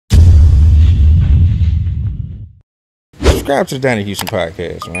subscribe to the Donnie Houston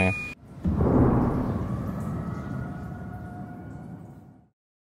podcast, man.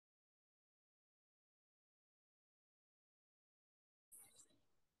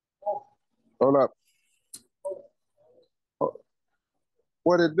 Hold up.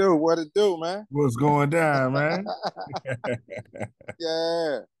 What it do? What it do, man? What's going down, man?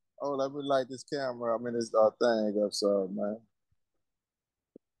 Yeah. Oh, let me light this camera. I'm in this thing up, so man.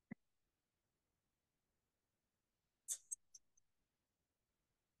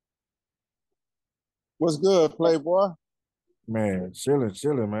 What's good, Playboy? Man, chilling,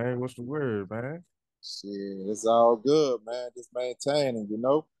 man. What's the word, man? Shit, it's all good, man. Just maintaining, you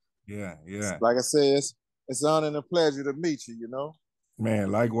know. Yeah. Like I said, it's an honor and a pleasure to meet you, you know.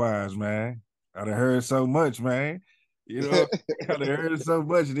 Man, likewise, man. I done heard so much, man. You know, I done heard so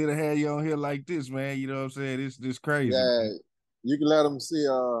much, and then I had you on here like this, man. You know what I'm saying? This crazy, Yeah, man. you can let them see.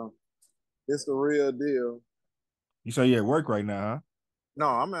 It's the real deal. You say you at work right now, No,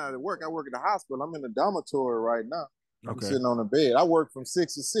 I'm not at work. I work at the hospital. I'm in the dormitory right now. huh? I'm Okay. sitting on the bed. I work from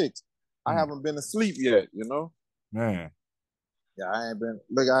 6 to 6. I haven't been asleep yet, you know. Man. Yeah, I ain't been.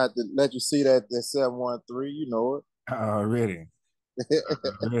 Look, I had to let you see that 713. You know it. Already.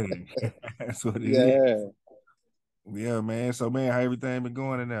 That's what it is. Yeah, Yeah, man. So, man, how everything been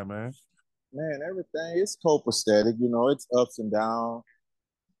going in there, man? man. Everything is copacetic. You know, it's ups and downs.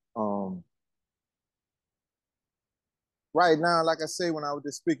 Um, right now, like I say, when I was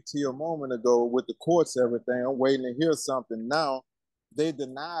just speaking to you a moment ago with the courts, everything, I'm waiting to hear something. Now, they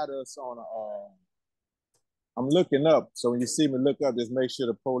denied us on a. I'm looking up, so when you see me look up, just make sure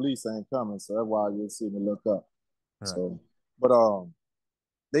the police ain't coming. So that's why you see me look up. Right. So, but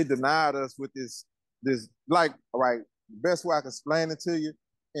they denied us with this like, all right, best way I can explain it to you.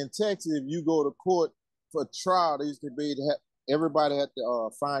 In Texas, if you go to court for trial, they used to be everybody had to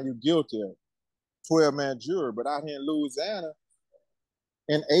find you guilty, 12-man jury. But out here in Louisiana,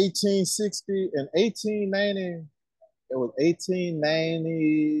 in 1860 and 1890, it was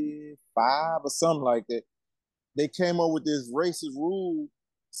 1895 or something like that. They came up with this racist rule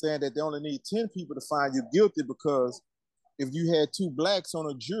saying that they only need 10 people to find you guilty because if you had 2 blacks on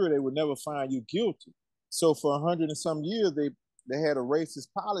a jury, they would never find you guilty. So for 100 and some years, they had a racist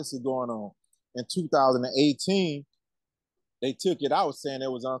policy going on. In 2018, they took it out saying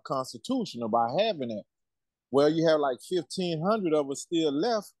it was unconstitutional by having it. Well, you have like 1,500 of us still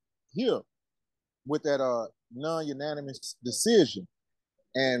left here with that non-unanimous decision.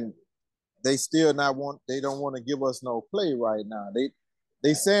 And they still not want, they don't want to give us no play right now.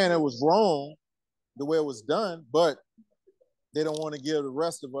 They saying it was wrong the way it was done, but they don't want to give the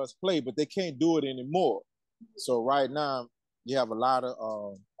rest of us play, but they can't do it anymore. So right now, you have a lot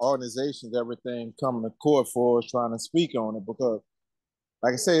of organizations, everything coming to court for us trying to speak on it because,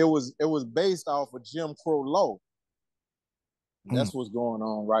 like I say, it was based off of Jim Crow law. That's what's going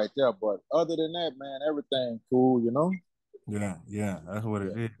on right there. But other than that, man, everything cool, you know? Yeah. That's what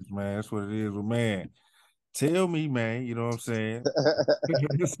it is, man. That's what it is. Well, man, tell me, man, you know what I'm saying?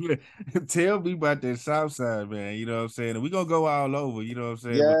 Tell me about that Southside, man. You know what I'm saying? And we're gonna go all over, you know what I'm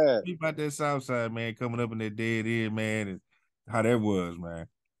saying? But Yeah. tell me about that Southside, man, coming up in that dead end, man, and how that was, man.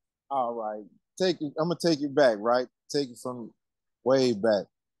 All right. I'm gonna take you back, right? Take you from way back.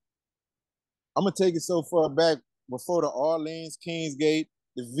 I'm gonna take it so far back before the Orleans Kingsgate,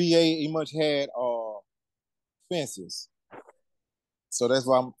 the VA he much had fences. So that's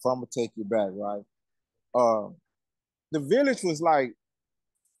why I'm gonna take you back, right? The village was like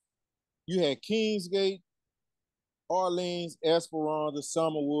you had Kingsgate, Orleans, Esperanza,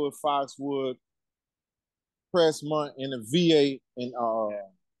 Summerwood, Foxwood, Crestmont, and the VA in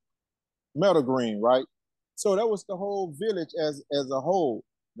Meadow Green, right? So that was the whole village as a whole.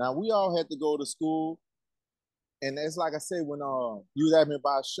 Now we all had to go to school, and it's like I said when you was asking me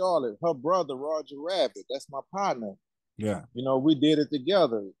about Charlotte, her brother Roger Rabbit, that's my partner. Yeah. You know, we did it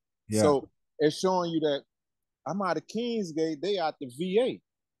together. Yeah. So it's showing you that I'm out of Kingsgate, they out the VA.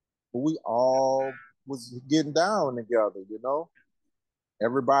 But we all was getting down together, you know.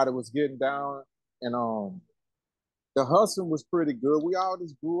 Everybody was getting down, and the hustle was pretty good. We all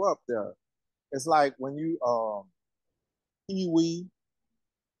just grew up there. It's like when you Pee Wee,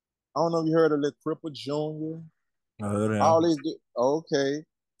 I don't know if you heard of Lil Cripple Jr. I heard him. All these okay.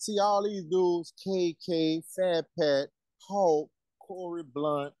 See all these dudes, KK, Fat Pat, Hulk, Corey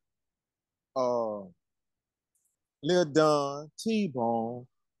Blunt, Lil Don, T-Bone.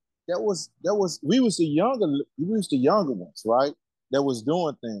 We was the younger ones, right? That was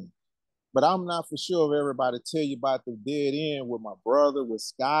doing things. But I'm not for sure if everybody tell you about the dead end with my brother, with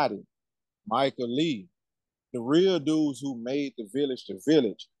Scotty, Michael Lee, the real dudes who made the village the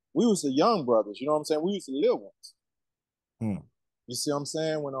village. We was the young brothers, you know what I'm saying? We was the little ones. Hmm. You see what I'm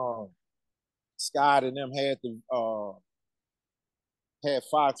saying? When Scott and them had the had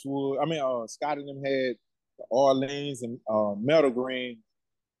Foxwood. I mean, Scott and them had Orleans and Meadow Green.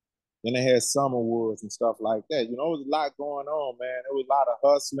 Then they had Summerwoods and stuff like that. You know, it was a lot going on, man. There was a lot of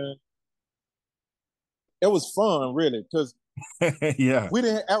hustling. It was fun, really, because Yeah. we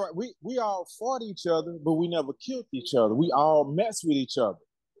didn't ever we all fought each other, but we never killed each other. We all messed with each other,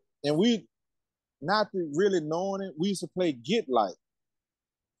 and we not really knowing it. We used to play get like.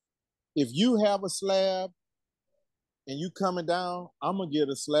 If you have a slab and you coming down, I'm gonna get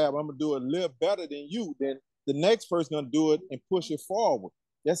a slab. I'm gonna do it a little better than you. Then the next person gonna do it and push it forward.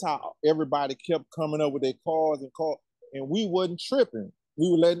 That's how everybody kept coming up with their cars and call, and we wasn't tripping. We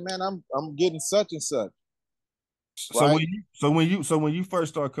were letting, man, I'm getting such and such. So Right? when you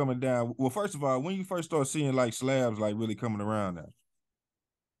first start coming down, well, first of all, when you first start seeing like slabs like really coming around now,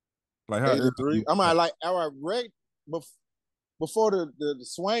 like how early 83. you I'm like, all right, before the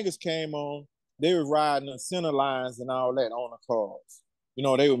swangers came on, they were riding the center lines and all that on the cars. You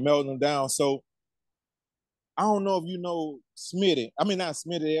know, they were melting them down. So I don't know if you know Smitty. I mean, not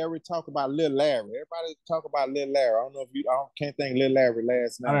Smitty. They already talk about Lil Larry. Everybody talk about Lil Larry. I don't know if you. Can't think Lil Larry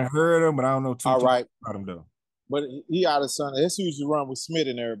last I name. done heard him, but I don't know too All right, about him though. but he out of son. That's who used to run with Smitty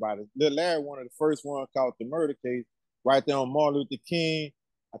and everybody. Lil Larry, one of the first one caught the murder case right there on Martin Luther King.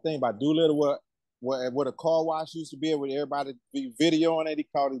 I think about Doolittle, what a car wash used to be, where everybody be videoing it. He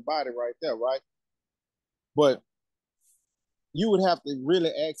caught his body right there, right? But you would have to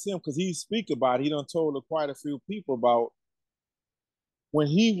really ask him because he speak about it. He done told quite a few people about when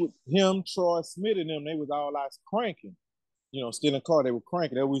him, Troy Smith and them, they was all out cranking. You know, stealing car, they were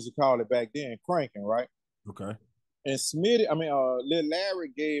cranking. They used to call it back then, cranking, right? Okay. And Lil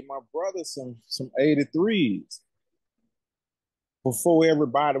Larry gave my brother some 83s before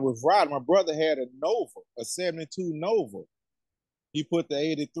everybody was riding. My brother had a Nova, a 72 Nova. He put the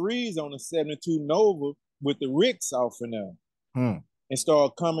 83s on the 72 Nova with the Ricks off in there and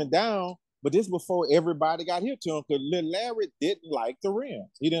started coming down. But this before everybody got here to him because Lil Larry didn't like the rims.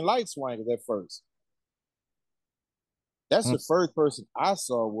 He didn't like swangers at first. That's the first person I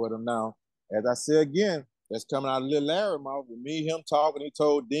saw with him. Now, as I say again, that's coming out of Lil Larry mouth with me, him talking. He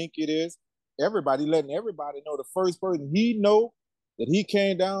told Dinky this. Everybody letting everybody know the first person he know that he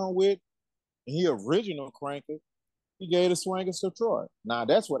came down with, and he original cranker, he gave the swangers to Troy. Now,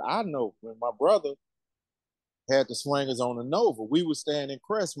 that's what I know. When my brother had the swangers on the Nova, we were staying in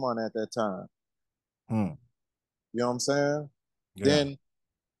Crestmont at that time. You know what I'm saying? Yeah. Then,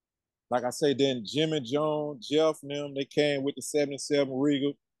 like I say, then Jimmy Jones, Jeff and them, they came with the 77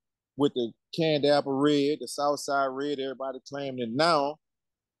 Regal with the canned apple red, the Southside red, everybody claiming it now,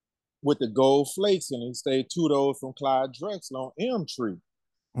 with the gold flakes in it. He stayed 2 of those from Clyde Drexel on M Tree.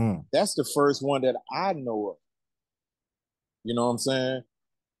 That's the first one that I know of. You know what I'm saying?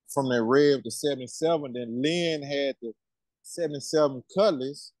 From that red to 77, then Lynn had the 77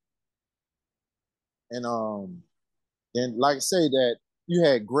 Cutlass. And then like I say that you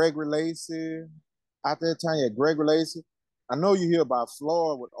had Gregory Lacey. At that time, you had Gregory Lacey. I know you hear about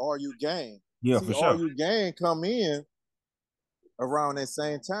Florida with RU Gang. Yeah, See, for sure. RU Gang come in around that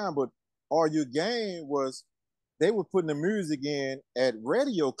same time, but RU Gang they were putting the music in at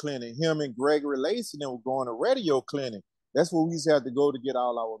Radio Clinic. Him and Gregory Lacey and they were going to Radio Clinic. That's where we used to have to go to get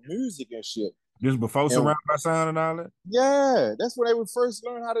all our music and shit. This before Surround by Sound and all that? Yeah, that's where they would first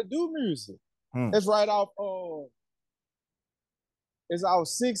learn how to do music. That's right off it's out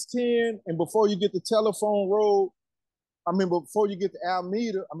 610, and before you get to Telephone Road, before you get to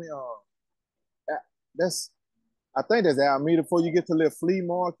Alameda, I think that's Alameda before you get to the flea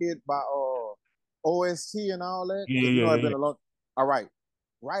market by OST and all that. Yeah. It's been a long. All right,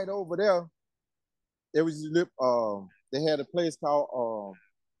 right over there, there was they had a place called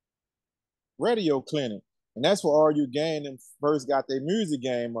Radio Clinic, and that's where RU Gang them first got their music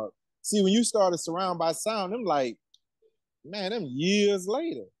game up. See, when you started Surround by Sound, them like, man, them years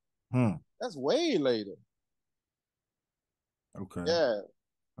later. That's way later. Okay. Yeah.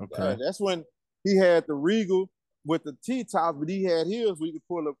 Okay. Yeah, that's when he had the Regal with the T-tops, but he had his where he could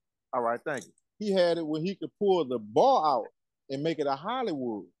pull all right, thank you. He had it where he could pull the bar out and make it a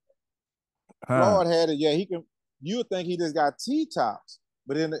Hollywood. Lord had it, yeah, you would think he just got T-tops,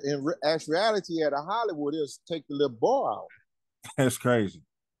 but in actuality, he had a Hollywood, he'll take the little bar out. That's crazy.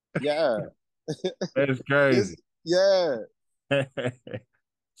 Yeah. That's crazy. Yeah.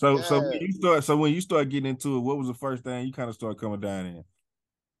 So when you start getting into it, what was the first thing you kind of start coming down in?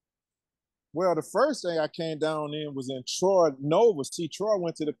 Well, the first thing I came down in was in Troy Nova. See, Troy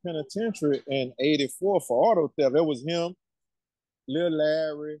went to the penitentiary in 84 for auto theft. It was him, Lil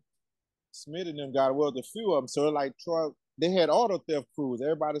Larry, Smith and them got a few of them. So like Troy they had auto theft crews.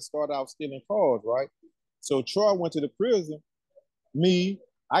 Everybody started out stealing cars, right? So Troy went to the prison. Me,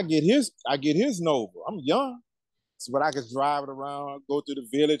 I get his Nova. I'm young, but I could drive it around, go through the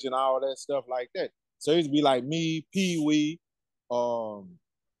village and all that stuff like that. So it used to be like me, Pee Wee, all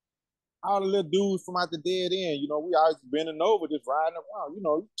the little dudes from out the dead end. You know, we always bending over, just riding around. You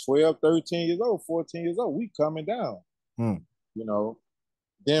know, 12, 13 years old, 14 years old, we coming down. You know.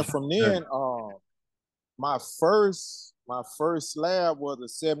 Then from then, my first SLAB was a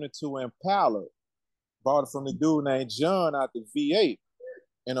 72 Impala. Bought it from the dude named John out the V8.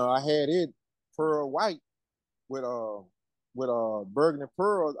 And I had it pearl white with burgundy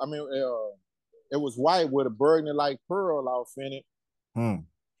pearl. I mean, it was white with a burgundy like pearl off in it.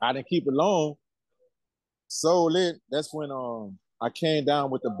 I didn't keep it long. Sold it. That's when I came down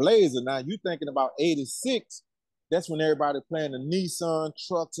with the Blazer. Now you thinking about 86. That's when everybody playing the Nissan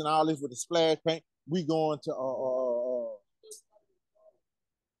trucks and all this with the splash paint. We going to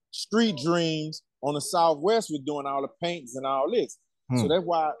Street Dreams on the Southwest. We're doing all the paints and all this. So that's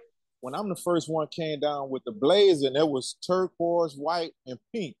why when I'm the first one came down with the Blazer, and it was turquoise, white, and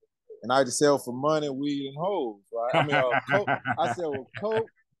pink. And I just sell for money, weed, and hoes, right? I mean, coke. I sell with coke,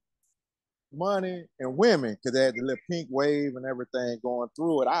 money, and women, because they had the little pink wave and everything going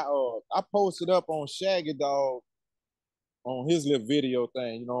through it. I posted up on Shaggy Dog on his little video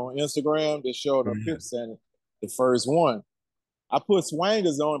thing, on Instagram. They showed a picture saying the first one. I put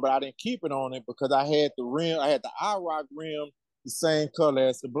swangers on it, but I didn't keep it on it because I had the rim. I had the IROC rim the same color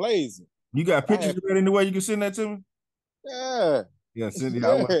as the Blazer. You got pictures of that anyway? You can send that to me? Yeah. Yeah, send it.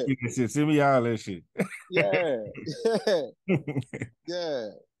 I want to see that shit. Send me all that shit. Yeah. Yeah.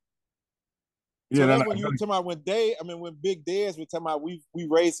 So that's when you were talking about when Big Dez were talking about we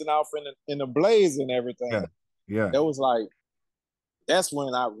racing off in the Blaze and everything. Yeah. That was like, that's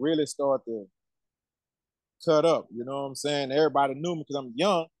when I really started to cut up. You know what I'm saying? Everybody knew me because I'm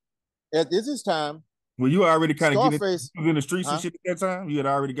young. At this time. Well, you already kind of in the streets and shit at that time? You had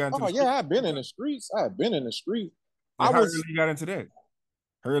already gotten to the streets? Yeah, I've been in the streets. I've been in the streets. How early you got into that?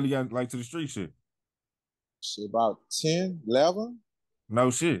 How early you got to the street shit? Shit, about 10, 11. No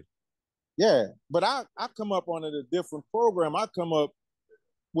shit. Yeah, but I come up on a different program. I come up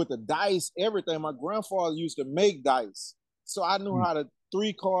with the dice, everything. My grandfather used to make dice. So I knew how to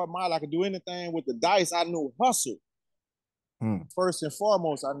 3-card mile. I could do anything with the dice. I knew hustle. First and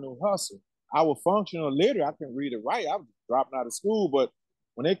foremost, I knew hustle. I was functional literate. I couldn't read it right. I was dropping out of school. But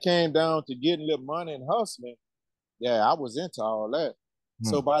when it came down to getting a little money and hustling, yeah, I was into all that.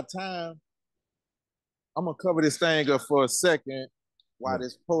 So by the time, I'm going to cover this thing up for a second while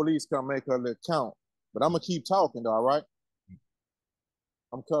this police come make her little count. But I'm going to keep talking, though, all right?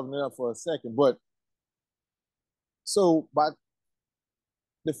 I'm covering it up for a second. But so by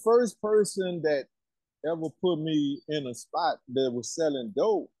the first person that ever put me in a spot that was selling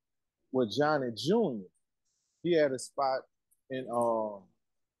dope was Johnny Jr. He had a spot in Orleans,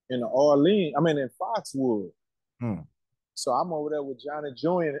 in Foxwood. So I'm over there with Johnny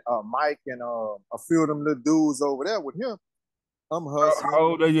Jr., Mike, and a few of them little dudes over there with him. I'm hustling. How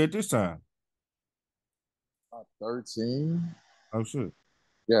old are you at this time? About 13. Oh, shit.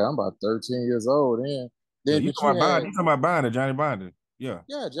 Yeah, I'm about 13 years old then. You talking about Binder, Johnny Binder. Yeah.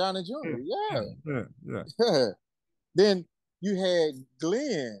 Yeah, Johnny Jr. Yeah. Then you had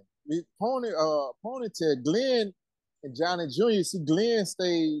Glenn. Ponytail. Glenn and Johnny Jr. See, Glenn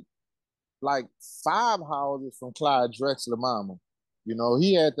stayed like 5 houses from Clyde Drexler mama.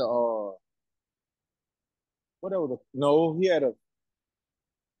 He had the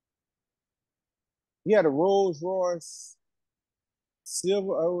he had a Rolls Royce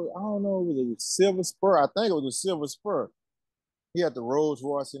silver, I don't know, it was a silver spur. I think it was a silver spur. He had the Rolls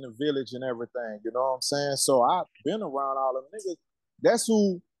Royce in the village and everything, you know what I'm saying? So I've been around all them niggas.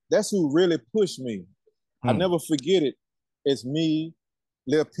 That's who really pushed me. I never forget it. It's me,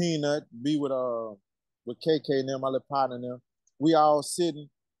 Lil Peanut, be with KK and them, my little partner and them. We all sitting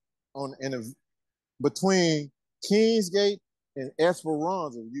between Kingsgate and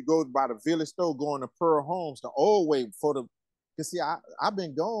Esperanza. You go by the village store, going to Pearl Homes, the old way for the. Cause see, I've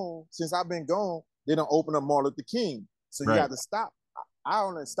been gone since I've been gone. They don't open up Martin Luther King, so you got to stop. I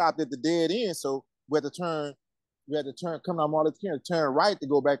only stopped at the dead end, so we had to turn. Come down Martin Luther King, turn right to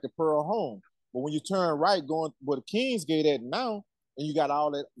go back to Pearl Home. But when you turn right, going where the Kingsgate at now, and you got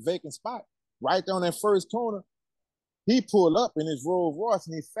all that vacant spot right there on that first corner, he pulled up in his Rolls Royce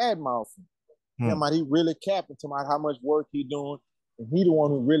and he fat mouthing. He really capping to how much work he doing, and he the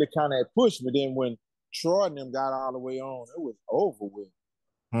one who really kind of pushed me. Then when Troy and them got all the way on, it was over with.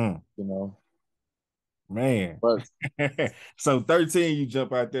 Man. But So 13, you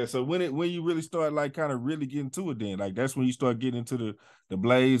jump out there. So when you really start like kind of really getting to it, then like that's when you start getting into the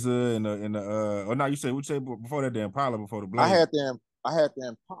Blazer and the or no, you say before that the Impala before the I Blazer. had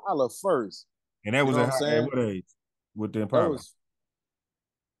the Impala first. And that You was know what I'm at saying? what age with the That Impala? was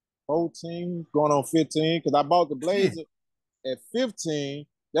 14, going on 15, because I bought the Yeah. Blazer at 15.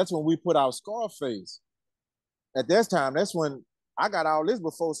 That's when we put out Scarface. At that time, that's when I got all this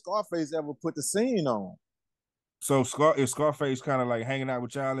before Scarface ever put the scene on. So is Scarface kind of like hanging out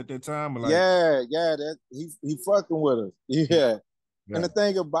with y'all at that time, or like? Yeah, that he fucking with us. Yeah. And Yeah. the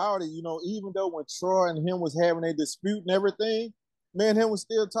thing about it, you know, even though when Troy and him was having a dispute and everything, me and him was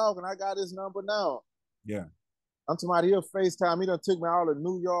still talking. I got his number now. Yeah. I'm talking about he'll FaceTime. He done took me all to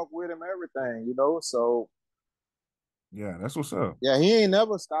New York with him, everything, you know. So Yeah, that's what's up. yeah, he ain't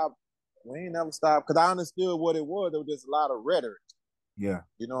never stopped. We ain't never stopped because I understood what it was. There was just a lot of rhetoric. Yeah.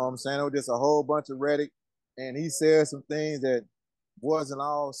 You know what I'm saying? It was just a whole bunch of rhetoric. And he said some things that wasn't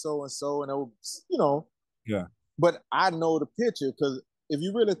all so and so. And it was, you know. Yeah. But I know the picture because if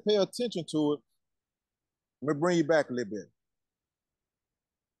you really pay attention to it, let me bring you back a little bit.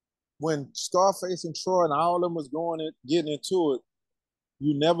 When Scarface and Troy and all of them was getting into it,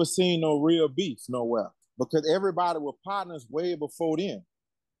 you never seen no real beef nowhere because everybody was partners way before then.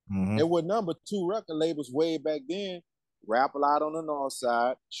 Mm-hmm. There were number 2 record labels way back then. Rap A Lot on the north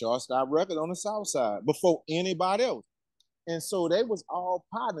side, Shortstop Record on the south side, before anybody else. And so they was all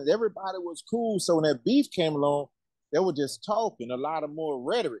partners. Everybody was cool. So when that beef came along, they were just talking, a lot of more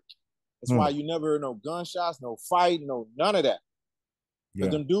rhetoric. That's why you never heard no gunshots, no fighting, no none of that.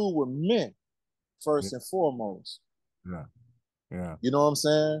 Because them dudes were men, first and foremost. Yeah. Yeah. You know what I'm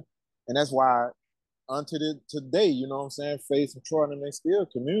saying? And that's why until today, you know what I'm saying, Face and Troy and they still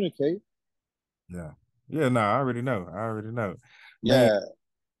communicate. Yeah. Yeah, no, I already know. Man,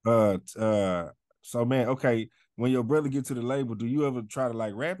 Yeah. So man, okay, when your brother get to the label, do you ever try to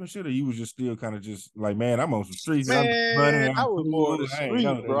like rap and shit, or you was just still kind of just like, man, I'm on some streets and I'm just running, Man, I I'm was more of cool, the I ain't street,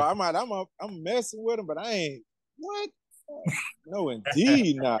 on bro. that. I'm messing with him, but I ain't what? No,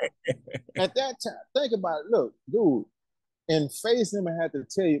 indeed not. At that time, think about it. Look, dude, and Face him, I had to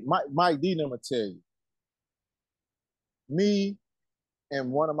tell you, Mike D never tell you. Me and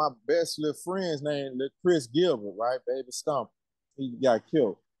one of my best little friends named Chris Gilbert, right? Baby Stump. He got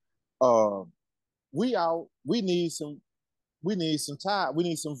killed. We out, we need some time. We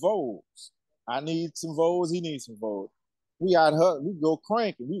need some voles. I need some voles. He needs some voles. We out here, we go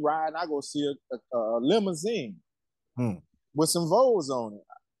cranking. We ride. I go see a limousine with some voles on it.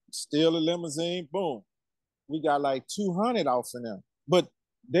 Steal a limousine. Boom. We got like 200 off in them. But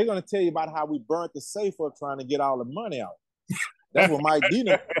they're gonna tell you about how we burnt the safe up trying to get all the money out. That's what Mike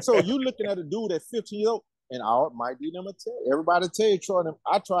Dino. So you looking at a dude at 15 years old, and all Mike Dino tell you. Everybody tell you, Troy,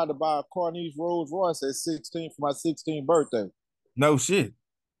 I tried to buy a Carney's Rolls Royce at 16 for my 16th birthday. No shit.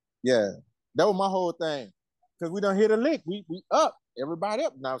 Yeah, that was my whole thing. Cause we done hit a lick. We up. Everybody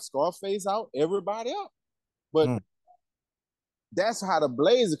up. Now Scarface out. Everybody up. But that's how the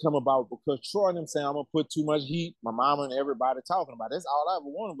Blazer come about because Troy and them saying I'm gonna put too much heat. My mama and everybody talking about it. That's all I ever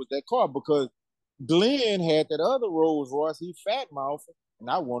wanted was that car because Glenn had that other Rolls Royce. He fat mouth, and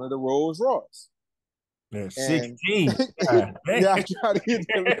I wanted the Rolls Royce. Yeah, 16. Yeah, I tried to hit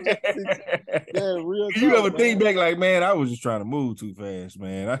that. Yeah, real. You ever think back like, man, I was just trying to move too fast,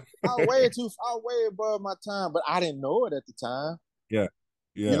 man. I was way above my time, but I didn't know it at the time. Yeah.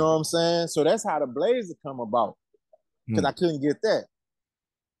 You know what I'm saying? So that's how the Blazer come about. Because I couldn't get that.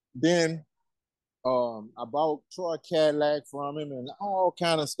 Then I bought Troy Cadillac from him and all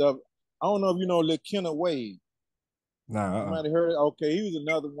kind of stuff. I don't know if you know Lil Kenneth Wade. Nah. You might have heard it. Okay, he was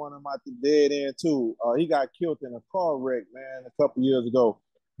another one of my dead end too. He got killed in a car wreck, man, a couple years ago.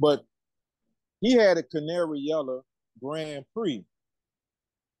 But he had a canary yellow Grand Prix.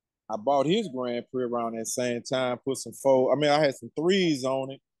 I bought his Grand Prix around that same time, put some I had some 3s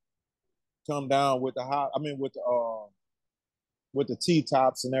on it. Come down with with the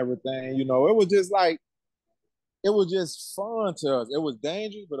T-tops and everything. You know, it was just like, it was just fun to us. It was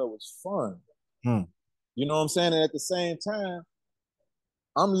dangerous, but it was fun. You know what I'm saying? And at the same time,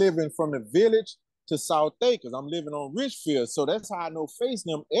 I'm living from the village to South Acres. I'm living on Richfield. So that's how I know Face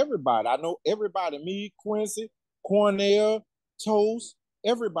them, everybody. I know everybody, me, Quincy, Cornell, Toast,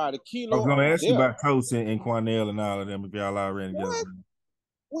 everybody, Kilo. I was gonna ask you about Toast and Cornell and all of them if y'all all ran together.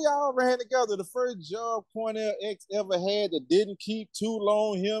 We all ran together. The first job Cornell X ever had that didn't keep too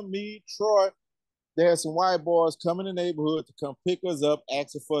long, him, me, Troy, there had some white boys come in the neighborhood to come pick us up,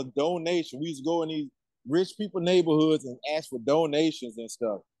 asking for a donation. We used to go in these rich people neighborhoods and ask for donations and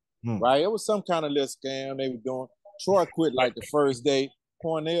stuff, right? It was some kind of little scam they were doing. Troy quit like the first day.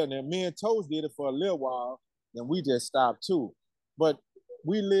 Cornell. And then me and Toast did it for a little while. Then we just stopped too. But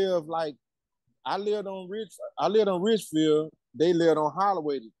we live like I lived on Richfield. They lived on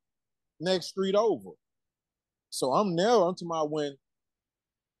Holloway, next street over. So I'm talking about when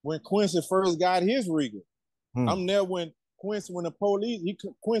Quincy first got his rigger. I'm there when the police,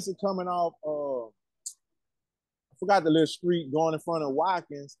 Quincy coming off, I forgot the little street going in front of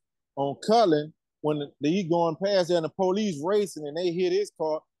Watkins on Cullen, when he going past there and the police racing and they hit his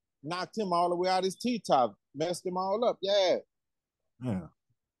car, knocked him all the way out his T-top, messed him all up. Yeah. I'm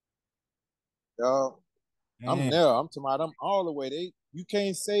there. I'm talking about them all the way. You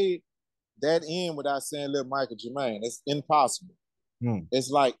can't say that end without saying little Michael Jermaine. It's impossible. It's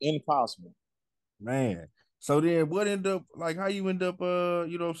like impossible. Man. So then what ended up, like, how you end up, you know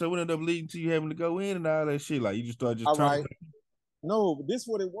what I'm saying, what ended up leading to you having to go in and all that shit? Like, you just started all trying right. No, but this is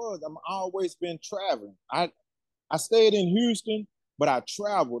what it was. I'm always been traveling. I stayed in Houston, but I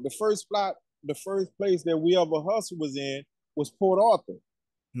traveled. The first place that we ever hustled was Port Arthur.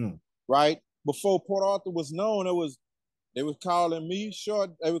 Right? Before Port Arthur was known, they was calling me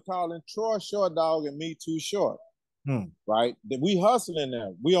short, they were calling Troy Short Dog and me Too Short. Right? We hustling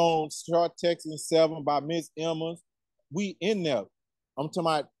there. We on Short Texas 7 by Miss Emma's. We in there. I'm talking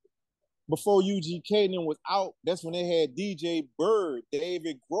about before UGK was out, that's when they had DJ Bird,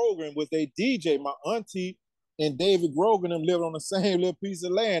 David Grogan was their DJ. My auntie and David Grogan them lived on the same little piece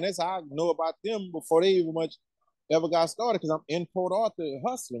of land. That's how I know about them before they even ever got started, because I'm in Port Arthur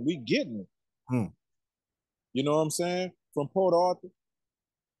hustling. We getting it. You know what I'm saying? From Port Arthur.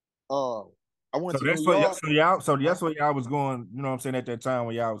 I went to New York. So that's where y'all was going, you know what I'm saying, at that time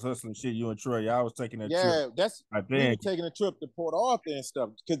when y'all was hustling shit, you and Troy, y'all was taking that trip. Yeah, we were taking a trip to Port Arthur and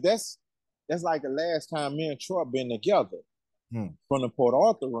stuff, because that's like the last time me and Troy been together from the Port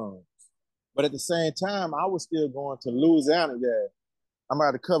Arthur run. But at the same time, I was still going to Louisiana. Yeah, I'm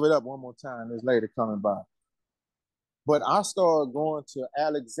about to cover it up one more time. This lady coming by. But I started going to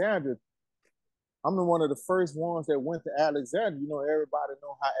Alexandria. I'm the one of the first ones that went to Alexandria. You know, everybody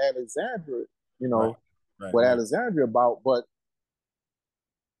know how Alexandria, you know, what Alexandria about. But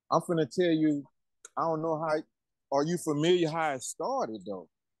I'm finna tell you, I don't know how. Are you familiar how it started though?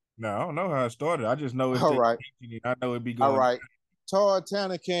 No, I don't know how it started. I just know it's all right. I know it be going. All right. Todd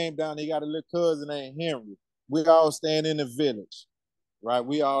Tanner came down. He got a little cousin named Henry. We all staying in the village, right?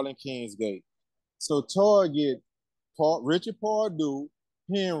 We all in Kingsgate. So Todd get Richard Pardue,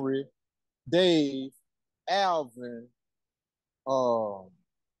 Henry, Dave, Alvin, no,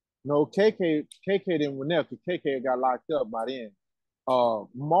 KK didn't win there because KK got locked up by then.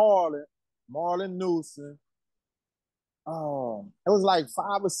 Marlon Newsom. It was like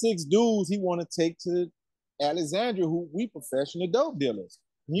 5 or 6 dudes he want to take to Alexandria, who we professional dope dealers.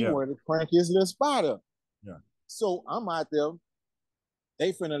 He wanted to crank his little spot up. Yeah. So I'm out there.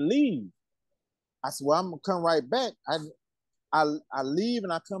 They finna leave. I said, well, I'm gonna come right back. I leave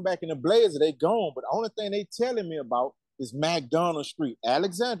and I come back in the blazer. They gone, but the only thing they telling me about is McDonald Street,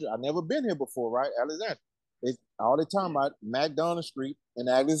 Alexandria. I never been here before, right? Alexandria. All they talking about McDonald Street in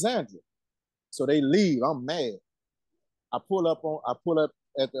Alexandria. So they leave. I'm mad. I pull up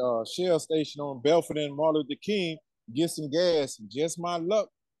at the Shell station on Belford and Martin Luther King, get some gas. And just my luck,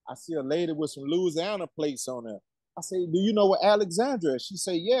 I see a lady with some Louisiana plates on there. I say, do you know what Alexandria is? She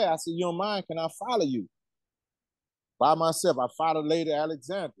say, yeah. I said, you don't mind? Can I follow you? By myself, I followed Lady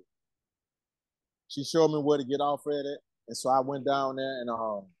Alexandria. She showed me where to get off at it. And so I went down there and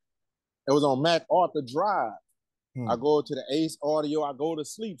it was on MacArthur Drive. I go to the Ace Audio, I go to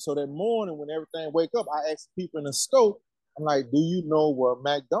sleep. So that morning when everything wake up, I ask people in the store, I'm like, do you know where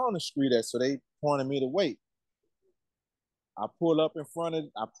McDonald Street is? So they pointed me to wait. I pull up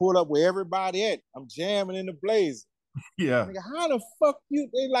where everybody at. I'm jamming in the blazer. Yeah. Nigga, how the fuck you?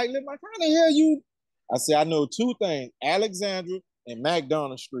 They like, how the hell you? I say, I know 2 things, Alexandria and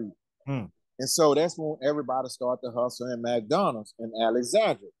McDonald Street. And so that's when everybody started to hustle in McDonald's in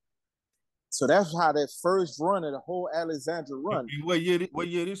Alexandria. So that's how that first run of the whole Alexandria run. What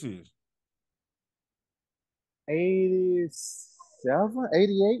year this is? 87,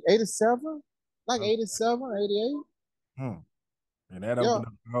 88, 87? Like 87, 88. And that opened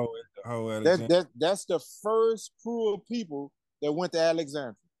up the whole Alexandria. That's the first crew of people that went to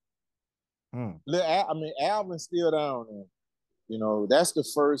Alexandria. Alvin's still down there. You know, that's the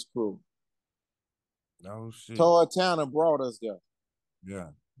first crew. Oh shit. Todd Tanner brought us there. Yeah.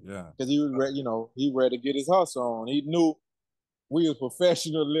 Because he was ready, he ready to get his hustle on. He knew we was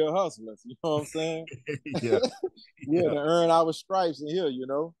professional little hustlers. You know what I'm saying? Yeah. To earn our stripes in here,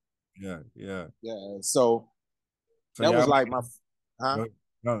 Yeah. So that was like my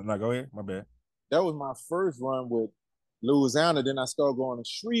No, go ahead. My bad. That was my first run with Louisiana. Then I started going to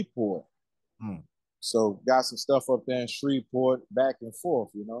Shreveport. Mm. So got some stuff up there in Shreveport, back and forth,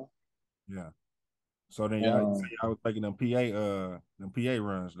 Yeah. So then And y'all was making them PA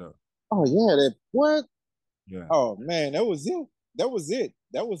runs though. oh yeah, that what? Yeah. Oh man, that was it. That was it.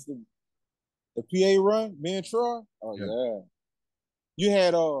 That was the PA run, me and Troy. Oh yeah. You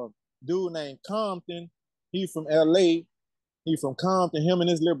had a dude named Compton. He from LA. He from Compton. Him and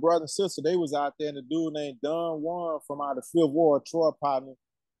his little brother and sister, they was out there. And the dude named Don Juan from out of Fifth Ward, Troy partner.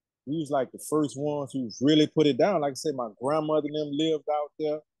 We was like the first ones who really put it down. Like I said, my grandmother and them lived out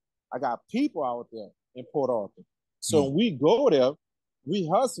there. I got people out there in Port Arthur. So when we go there, we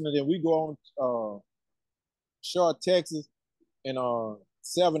hustling and we go on Short, Texas, and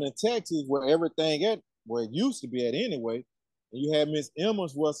 7 in Texas, where everything at, where it used to be at anyway. And you had Miss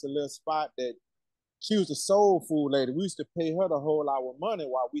Emma's was a little spot that she was a soul food lady. We used to pay her the whole lot of money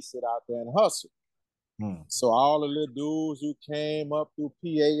while we sit out there and hustle. So all the little dudes who came up through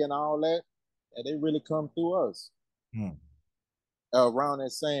PA and all that, and they really come through us. Around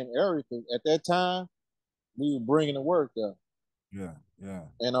that same area. At that time, we were bringing the work there. Yeah.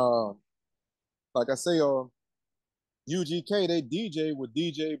 And like I say, UGK, they DJ with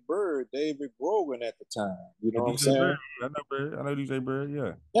DJ Bird, David Grogan at the time. You know what I'm saying? Bird. I know DJ Bird,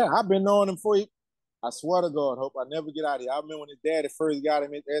 yeah. Yeah, I've been knowing him for, I swear to God, hope I never get out of here. I remember when his daddy first got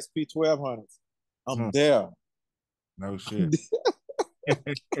him at SP 1200s. I'm there. No shit.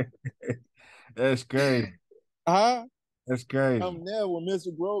 That's crazy. Huh? That's crazy. I'm there when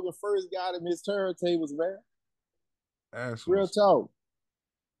Mr. Grogan first got him. His turntables, man. That's real talk.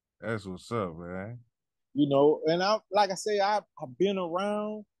 That's what's up, man. You know, and like I say, I've been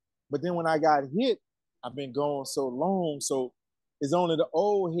around, but then when I got hit, I've been gone so long. So it's only the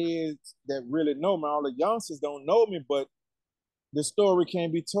old heads that really know me. All the youngsters don't know me, but the story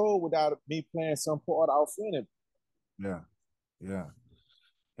can't be told without me playing some part off in it. Yeah.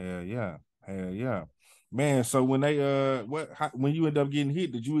 Hell yeah. Man, so when they when you end up getting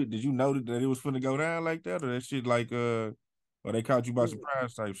hit, did you know that it was finna go down like that, or that shit like or they caught you by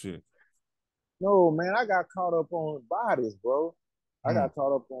surprise type shit? No, man, I got caught up on bodies, bro. I got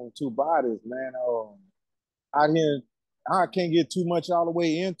caught up on 2 bodies, man. I can't get too much all the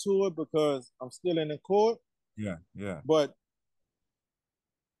way into it because I'm still in the court. Yeah. But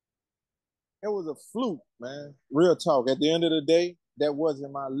it was a fluke, man. Real talk. At the end of the day, that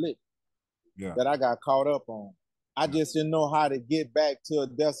wasn't my lick. That I got caught up on. I just didn't know how to get back to a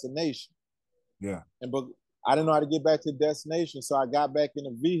destination. But I didn't know how to get back to the destination, so I got back in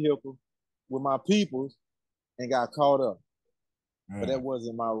the vehicle with my peoples and got caught up. But that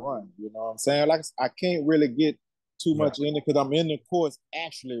wasn't my run. You know what I'm saying? Like I can't really get too much in it because I'm in the course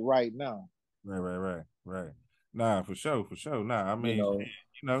actually right now. Right. Nah, for sure. Nah, I mean, you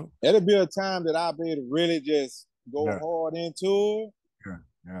know, it'll be a time that I'll be able to really just go hard into it.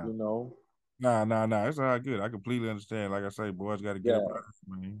 Yeah. You know. Nah. It's all good. I completely understand. Like I say, boys got to get up out of it,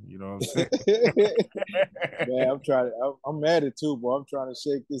 man. You know what I'm saying? Man, I'm at it too, boy. I'm trying to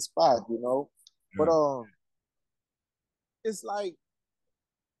shake this spot, you know. But it's like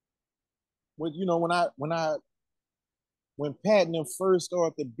when Pat and them first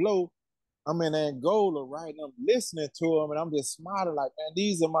started to blow, I'm in Angola, right? And I'm listening to them, and I'm just smiling like, man,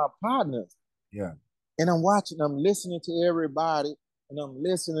 these are my partners. Yeah. And I'm watching them, listening to everybody, and I'm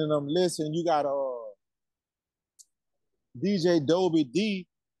listening. You got DJ Dobie D.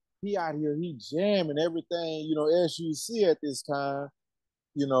 He out here, he jamming everything, you know, SUC at this time,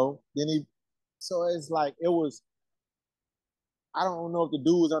 you know. So it's like it was. I don't know if the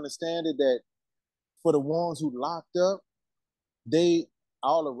dudes understand it that for the ones who locked up,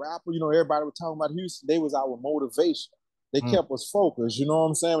 all the rappers, you know, everybody was talking about Houston, they was our motivation. They kept us focused, you know what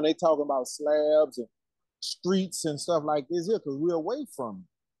I'm saying? When they talking about slabs and streets and stuff like this here, because we're away from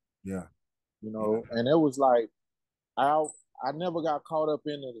it. Yeah. You know, and it was like, I never got caught up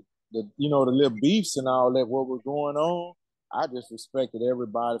in the little beefs and all that, what was going on. I just respected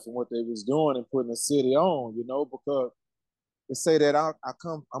everybody for what they was doing and putting the city on, you know, because they say that I'm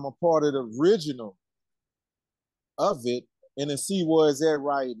a part of the original of it, and to see where it's at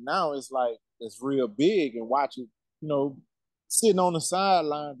right now, it's like it's real big. And watching, you know, sitting on the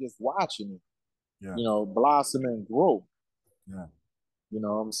sideline just watching it, you know, blossom and grow. Yeah. You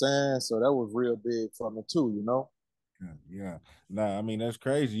know what I'm saying? So that was real big for me too, you know. Yeah. Nah, I mean, that's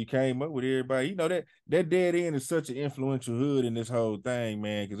crazy. You came up with everybody. You know, that Dead End is such an influential hood in this whole thing,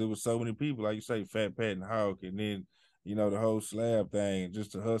 man, because it was so many people, like you say, Fat Pat and Hawk, and then, you know, the whole SLAB thing,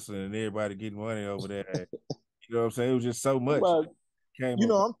 just the hustling and everybody getting money over there. You know what I'm saying? It was just so much. But, you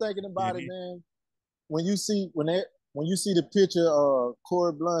know, I'm thinking about it, man. When you see the picture of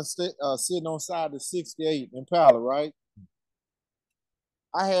Corey Blunt sitting on side of 68 Impala, right?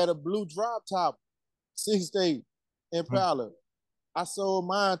 I had a blue drop top, 6'8" Impala. I sold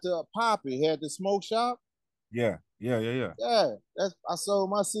mine to a Poppy. Had the smoke shop. Yeah. Yeah, I sold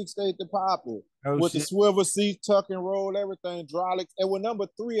my 6'8" to Poppy Oh, with shit. the swivel seat, tuck and roll, everything, hydraulics. And with number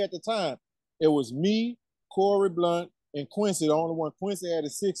 3 at the time, it was me, Corey Blunt, and Quincy. The only one. Quincy had a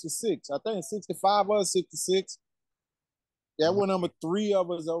 66. I think 65 or 66. That was number 3 of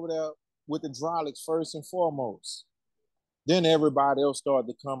us over there with the hydraulics first and foremost. Then everybody else started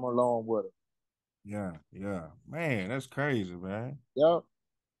to come along with it. Yeah. Man, that's crazy, man. Yep.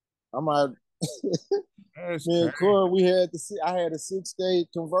 I'm out. That's Me and crazy. Corey, I had a 6'8"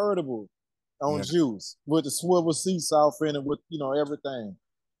 convertible on juice with the swivel seats off in it with, everything.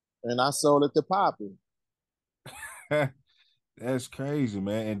 And I sold it to Poppy. That's crazy,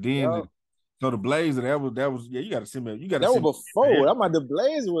 man. And then Yep. so the Blazer, that was you gotta send me. That was before. I'm like, the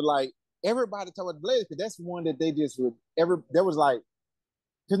Blazer was like, everybody talking about the Blazer, because that's one that they just that was like,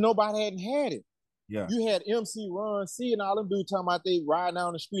 because nobody hadn't had it. Yeah. You had MC Ron C and all them dudes talking about they riding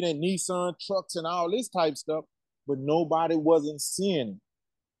down the street in Nissan trucks and all this type stuff, but nobody wasn't seeing it.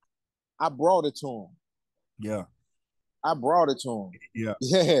 I brought it to him. Yeah. I brought it to him. Yeah.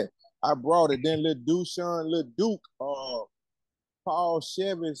 Yeah. I brought it. Then Lil Duke, Paul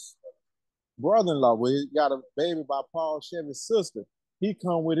Chevy's brother-in-law, he got a baby by Paul Chevy's sister. He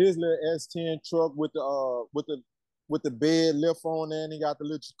come with his little S10 truck with the bed lift on there, and he got the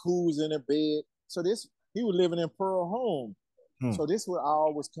little jacuzzi in the bed. So he was living in Pearl Home. So this was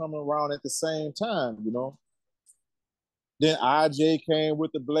all was coming around at the same time, Then IJ came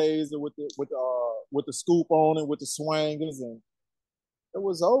with the Blazer with the scoop on it, with the swangers, and it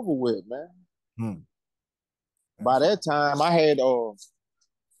was over with, man. By that time, I had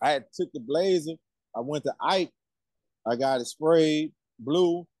took the Blazer. I went to Ike. I got it sprayed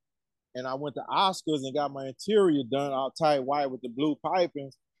blue, and I went to Oscars and got my interior done all tight white with the blue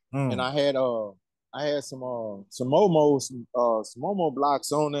pipings. And I had some Momo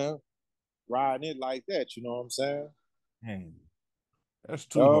blocks on there, riding it like that. You know what I'm saying? Man, that's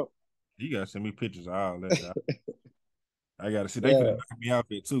too. You gotta send me pictures of all that. I gotta see. They could knock me out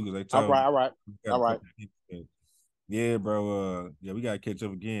there too because they told me. All right. Yeah, bro. Yeah, we gotta catch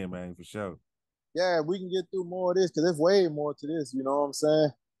up again, man, for sure. Yeah, we can get through more of this because there's way more to this. You know what I'm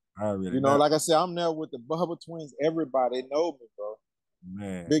saying? Already. Like I said, I'm there with the Bubba twins. Everybody know me, bro.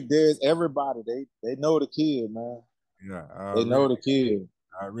 Man, Big Dez, everybody, they know the kid, man. Yeah, they know the kid.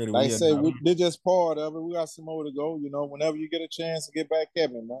 Already, like I say, they're just part of it. We got some more to go. Whenever you get a chance to get back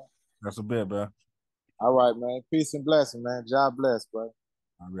at me, man. That's a bet, bro. All right, man. Peace and blessing, man. God bless, bro.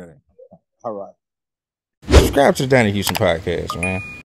 Already. All right. Subscribe to the Donnie Houston podcast, man.